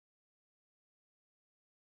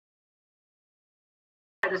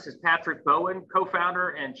this is Patrick Bowen,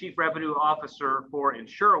 co-founder and chief revenue officer for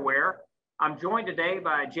InsurAware. I'm joined today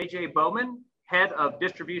by JJ Bowman, head of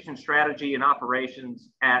distribution strategy and operations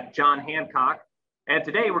at John Hancock. And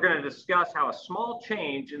today we're going to discuss how a small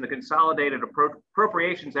change in the Consolidated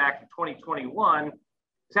Appropriations Act of 2021 is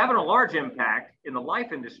having a large impact in the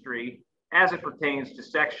life industry as it pertains to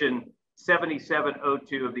Section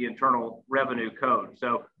 7702 of the Internal Revenue Code.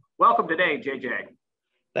 So welcome today, JJ.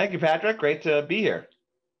 Thank you, Patrick. Great to be here.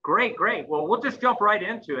 Great. Well, we'll just jump right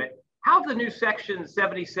into it. How have the new Section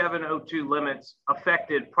 7702 limits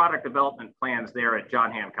affected product development plans there at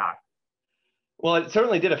John Hancock? Well, it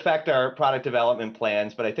certainly did affect our product development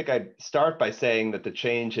plans, but I think I'd start by saying that the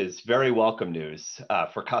change is very welcome news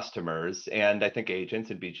for customers and I think agents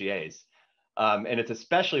and BGAs. And it's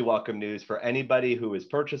especially welcome news for anybody who is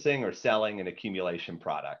purchasing or selling an accumulation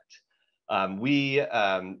product. We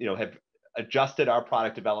have adjusted our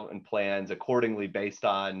product development plans accordingly based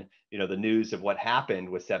on the news of what happened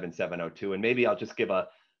with 7702. And maybe I'll just give a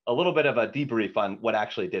little bit of a debrief on what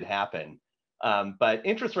actually did happen. But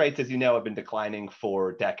interest rates, as you know, have been declining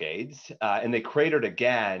for decades, and they cratered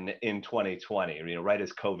again in 2020. Right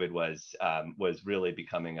as COVID was really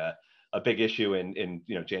becoming a big issue in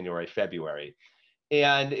January, February.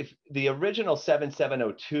 And if the original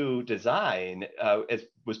 7702 design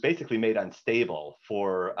was basically made unstable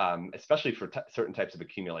for, especially for certain types of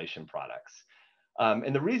accumulation products.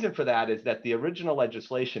 And the reason for that is that the original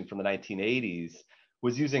legislation from the 1980s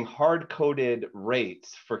was using hard-coded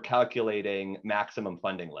rates for calculating maximum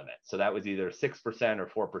funding limits. So that was either 6%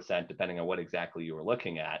 or 4%, depending on what exactly you were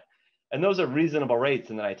looking at. And those are reasonable rates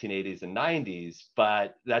in the 1980s and 90s,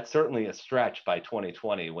 but that's certainly a stretch by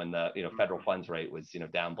 2020 when the federal funds rate was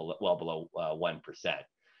down well below 1%.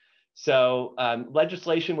 So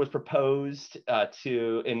legislation was proposed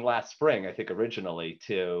in last spring, I think originally,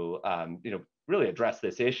 to really address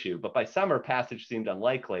this issue. But by summer, passage seemed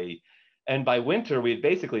unlikely. And by winter, we had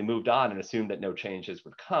basically moved on and assumed that no changes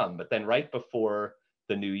would come. But then right before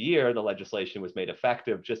the new year, the legislation was made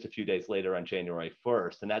effective just a few days later on January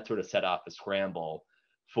 1st. And that sort of set off a scramble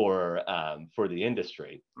for the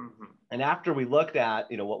industry. Mm-hmm. And after we looked at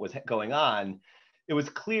what was going on, it was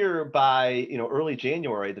clear by early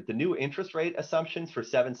January that the new interest rate assumptions for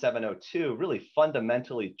 7702 really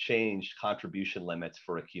fundamentally changed contribution limits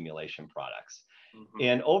for accumulation products. Mm-hmm.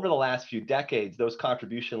 And over the last few decades, those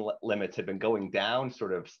contribution limits have been going down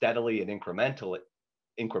sort of steadily and incrementally,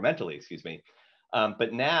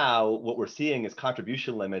 but now what we're seeing is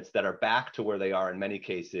contribution limits that are back to where they are in many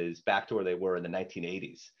cases, back to where they were in the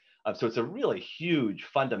 1980s. So it's a really huge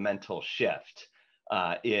fundamental shift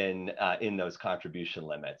in those contribution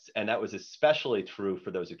limits. And that was especially true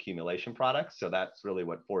for those accumulation products. So that's really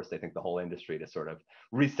what forced, I think, the whole industry to sort of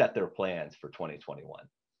reset their plans for 2021.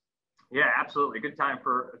 Yeah, absolutely. Good time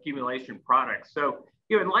for accumulation products. So,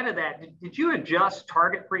 in light of that, did you adjust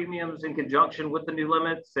target premiums in conjunction with the new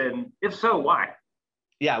limits? And if so, why?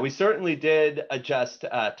 Yeah, we certainly did adjust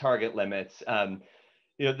target limits.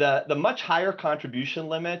 The much higher contribution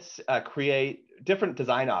limits create different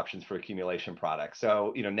design options for accumulation products.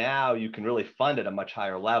 So, now you can really fund at a much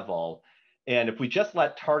higher level. And if we just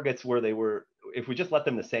let targets where they were, if we just let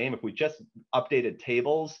them the same, if we just updated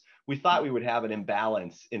tables, we thought we would have an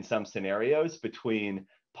imbalance in some scenarios between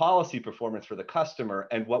policy performance for the customer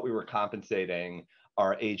and what we were compensating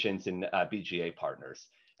our agents and BGA partners.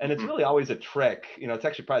 And it's really always a trick, it's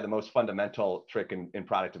actually probably the most fundamental trick in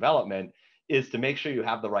product development is to make sure you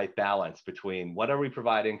have the right balance between what are we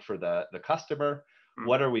providing for the customer,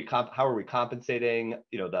 what are we, how are we compensating,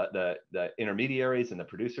 the intermediaries and the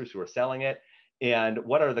producers who are selling it, and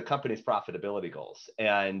what are the company's profitability goals?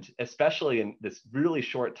 And especially in this really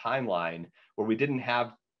short timeline where we didn't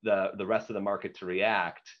have the rest of the market to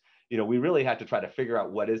react, we really had to try to figure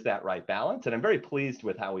out what is that right balance. And I'm very pleased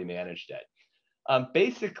with how we managed it.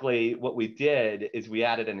 Basically, what we did is we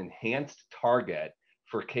added an enhanced target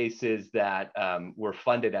for cases that were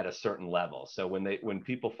funded at a certain level. So when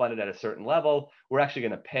people funded at a certain level, we're actually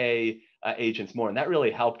going to pay agents more. And that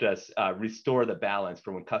really helped us restore the balance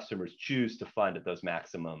for when customers choose to fund at those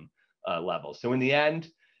maximum levels. So in the end,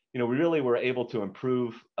 we really were able to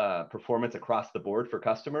improve performance across the board for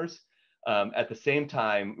customers. At the same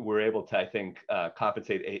time, we're able to, I think,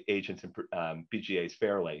 compensate agents and BGAs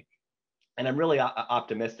fairly. And I'm really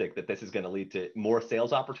optimistic that this is going to lead to more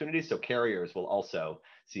sales opportunities. So carriers will also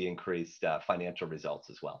see increased financial results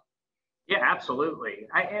as well. Yeah, absolutely.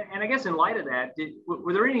 And I guess in light of that,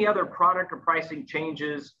 were there any other product or pricing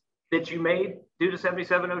changes that you made due to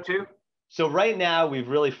 7702? So right now, we've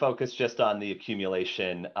really focused just on the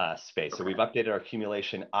accumulation space. So Okay. we've updated our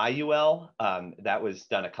accumulation IUL. That was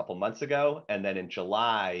done a couple months ago. And then in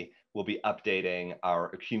July, we'll be updating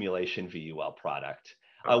our accumulation VUL product.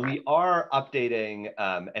 Okay. We are updating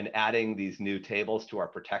and adding these new tables to our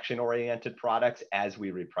protection-oriented products as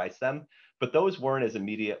we reprice them, but those weren't as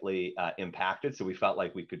immediately impacted. So we felt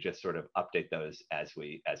like we could just sort of update those as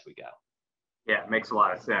we go. Yeah, it makes a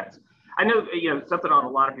lot of sense. I know, something on a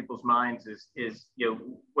lot of people's minds is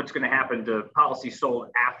what's going to happen to policies sold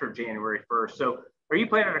after January 1st. So are you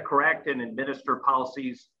planning to correct and administer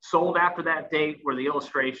policies sold after that date where the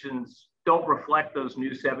illustrations don't reflect those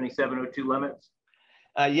new 7702 limits?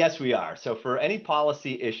 Yes, we are. So for any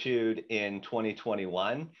policy issued in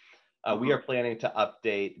 2021, we are planning to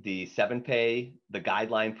update the 7-pay, the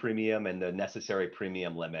guideline premium, and the necessary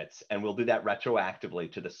premium limits. And we'll do that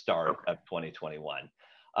retroactively to the start of 2021.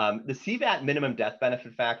 The CVAT minimum death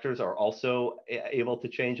benefit factors are also able to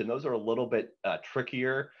change, and those are a little bit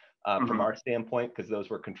trickier from our standpoint because those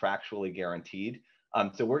were contractually guaranteed.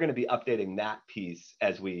 So we're going to be updating that piece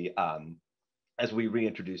as we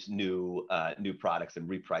reintroduce new products and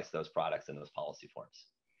reprice those products in those policy forms.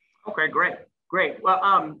 Okay, great. Well,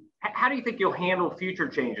 how do you think you'll handle future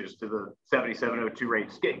changes to the 7702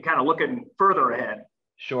 rates, kind of looking further ahead?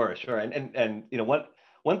 Sure. And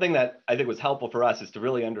one thing that I think was helpful for us is to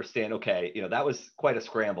really understand, okay, that was quite a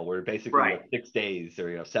scramble. We're basically 6 days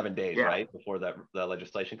or 7 days, right, before the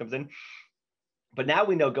legislation comes in. But now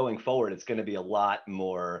we know going forward, it's going to be a lot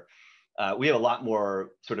more, we have a lot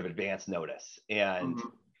more sort of advanced notice. And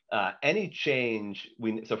any change,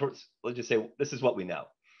 so first, let's just say this is what we know.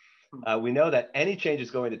 We know that any change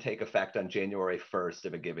is going to take effect on January 1st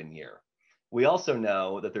of a given year. We also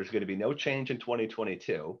know that there's going to be no change in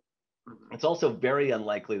 2022. It's also very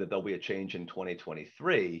unlikely that there'll be a change in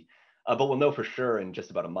 2023, but we'll know for sure in just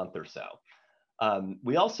about a month or so.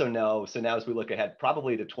 We also know, so now as we look ahead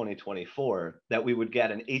probably to 2024, that we would get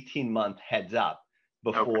an 18-month heads up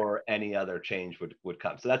before any other change would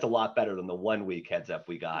come. So that's a lot better than the 1-week heads up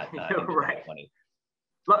we got in 2020.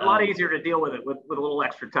 A lot easier to deal with it with a little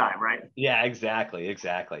extra time, right? Yeah, exactly.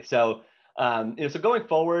 So, so going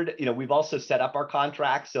forward, we've also set up our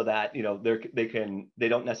contracts so that, they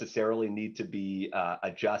don't necessarily need to be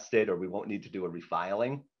adjusted, or we won't need to do a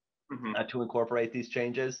refiling to incorporate these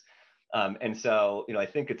changes. And so, I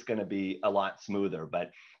think it's going to be a lot smoother,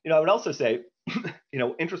 but, I would also say,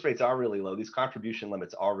 interest rates are really low. These contribution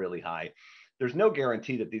limits are really high. There's no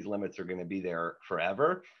guarantee that these limits are going to be there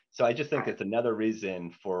forever. So I just think it's another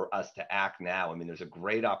reason for us to act now. I mean, there's a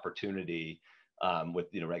great opportunity with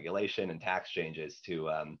regulation and tax changes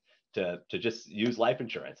to just use life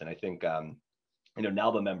insurance. And I think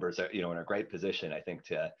NAILBA members are in a great position, I think,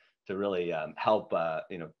 to really help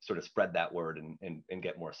sort of spread that word and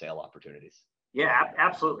get more sale opportunities. Yeah,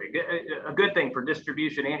 absolutely. A good thing for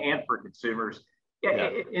distribution and for consumers. Yeah.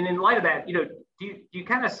 And in light of that, do you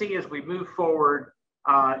kind of see as we move forward,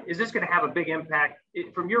 is this going to have a big impact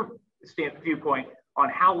from your viewpoint on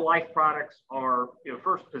how life products are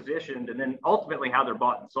first positioned and then ultimately how they're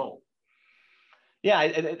bought and sold? Yeah,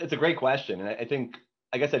 it's a great question. And I think,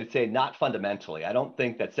 I guess I'd say not fundamentally. I don't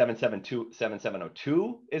think that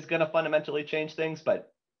 7702 is going to fundamentally change things,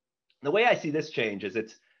 but the way I see this change is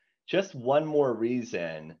it's just one more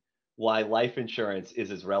reason why life insurance is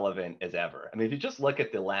as relevant as ever. I mean, if you just look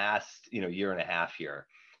at the last, year and a half here,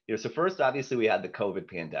 so first, obviously, we had the COVID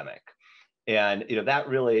pandemic. And, that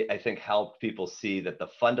really, I think, helped people see that the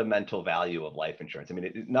fundamental value of life insurance. I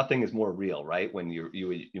mean, nothing is more real, right? When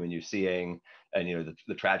you're seeing, and,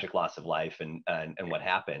 the tragic loss of life and what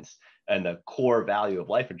happens, and the core value of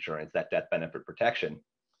life insurance, that death benefit protection,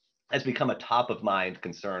 has become a top of mind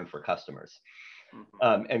concern for customers.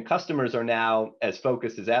 And customers are now as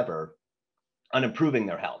focused as ever on improving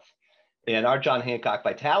their health. And our John Hancock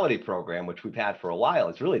Vitality Program, which we've had for a while,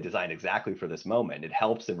 is really designed exactly for this moment. It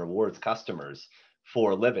helps and rewards customers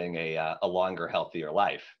for living a longer, healthier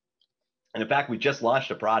life. And in fact, we just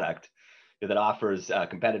launched a product that offers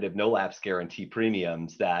competitive no-lapse guarantee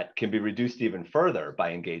premiums that can be reduced even further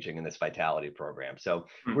by engaging in this Vitality Program. So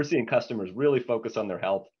we're seeing customers really focus on their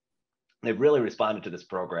health. They've really responded to this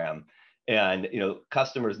program. And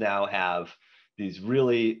customers now have these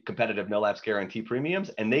really competitive no-lapse guarantee premiums,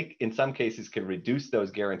 and they, in some cases, can reduce those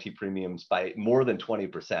guarantee premiums by more than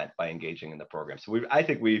 20% by engaging in the program. So I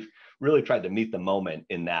think we've really tried to meet the moment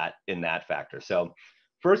in that factor. So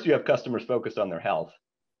first, you have customers focused on their health.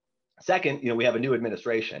 Second, we have a new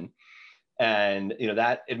administration, and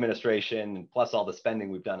that administration, plus all the spending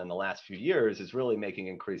we've done in the last few years, is really making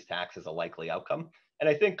increased taxes a likely outcome. And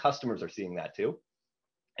I think customers are seeing that too.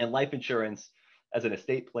 And life insurance as an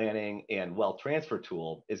estate planning and wealth transfer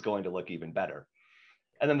tool is going to look even better.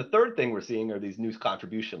 And then the third thing we're seeing are these new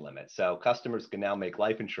contribution limits. So customers can now make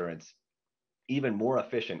life insurance even more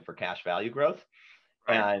efficient for cash value growth.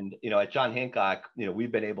 Right. And, at John Hancock,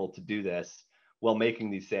 we've been able to do this while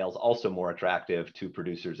making these sales also more attractive to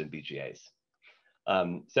producers and BGAs.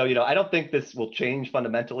 So, I don't think this will change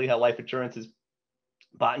fundamentally how life insurance is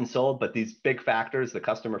bought and sold, but these big factors, the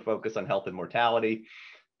customer focus on health and mortality,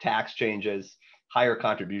 tax changes, higher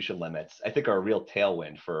contribution limits, I think are a real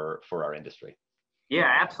tailwind for our industry. Yeah,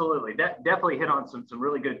 absolutely. That definitely hit on some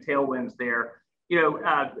really good tailwinds there.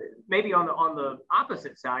 Maybe on the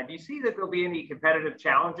opposite side, do you see that there'll be any competitive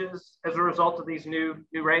challenges as a result of these new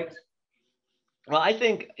rates? Well, I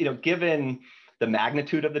think, given the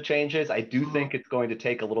magnitude of the changes, I do think it's going to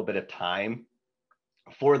take a little bit of time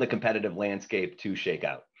for the competitive landscape to shake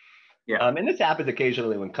out. Yeah. And this happens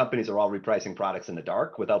occasionally when companies are all repricing products in the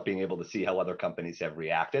dark without being able to see how other companies have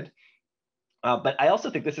reacted. But I also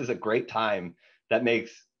think this is a great time that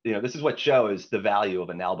makes, this is what shows the value of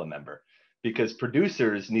a NAILBA member, because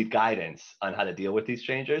producers need guidance on how to deal with these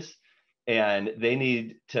changes. And they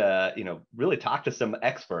need to, really talk to some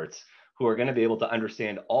experts who are going to be able to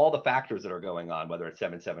understand all the factors that are going on, whether it's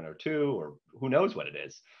 7702 or who knows what it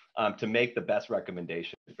is, to make the best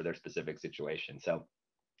recommendation for their specific situation. So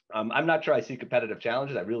I'm not sure I see competitive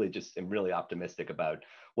challenges. I really just am really optimistic about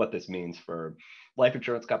what this means for life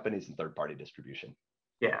insurance companies and third-party distribution.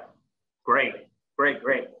 Yeah, great.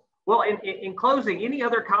 Well, in closing, any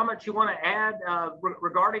other comments you want to add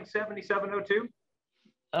regarding 7702?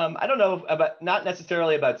 I don't know not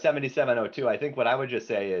necessarily about 7702. I think what I would just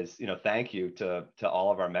say is, thank you to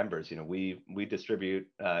all of our members. We distribute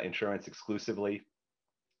insurance exclusively,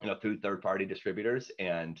 through third-party distributors,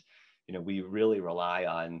 and we really rely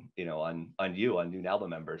on new NAILBA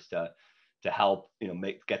members to help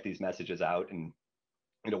get these messages out, and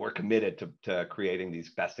we're committed to creating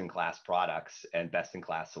these best-in-class products and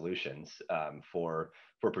best-in-class solutions for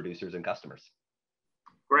producers and customers.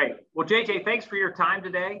 Great. Well, JJ, thanks for your time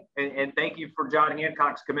today, and thank you for John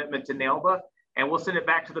Hancock's commitment to NAILBA, and we'll send it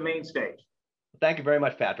back to the main stage. Thank you very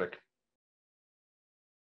much, Patrick.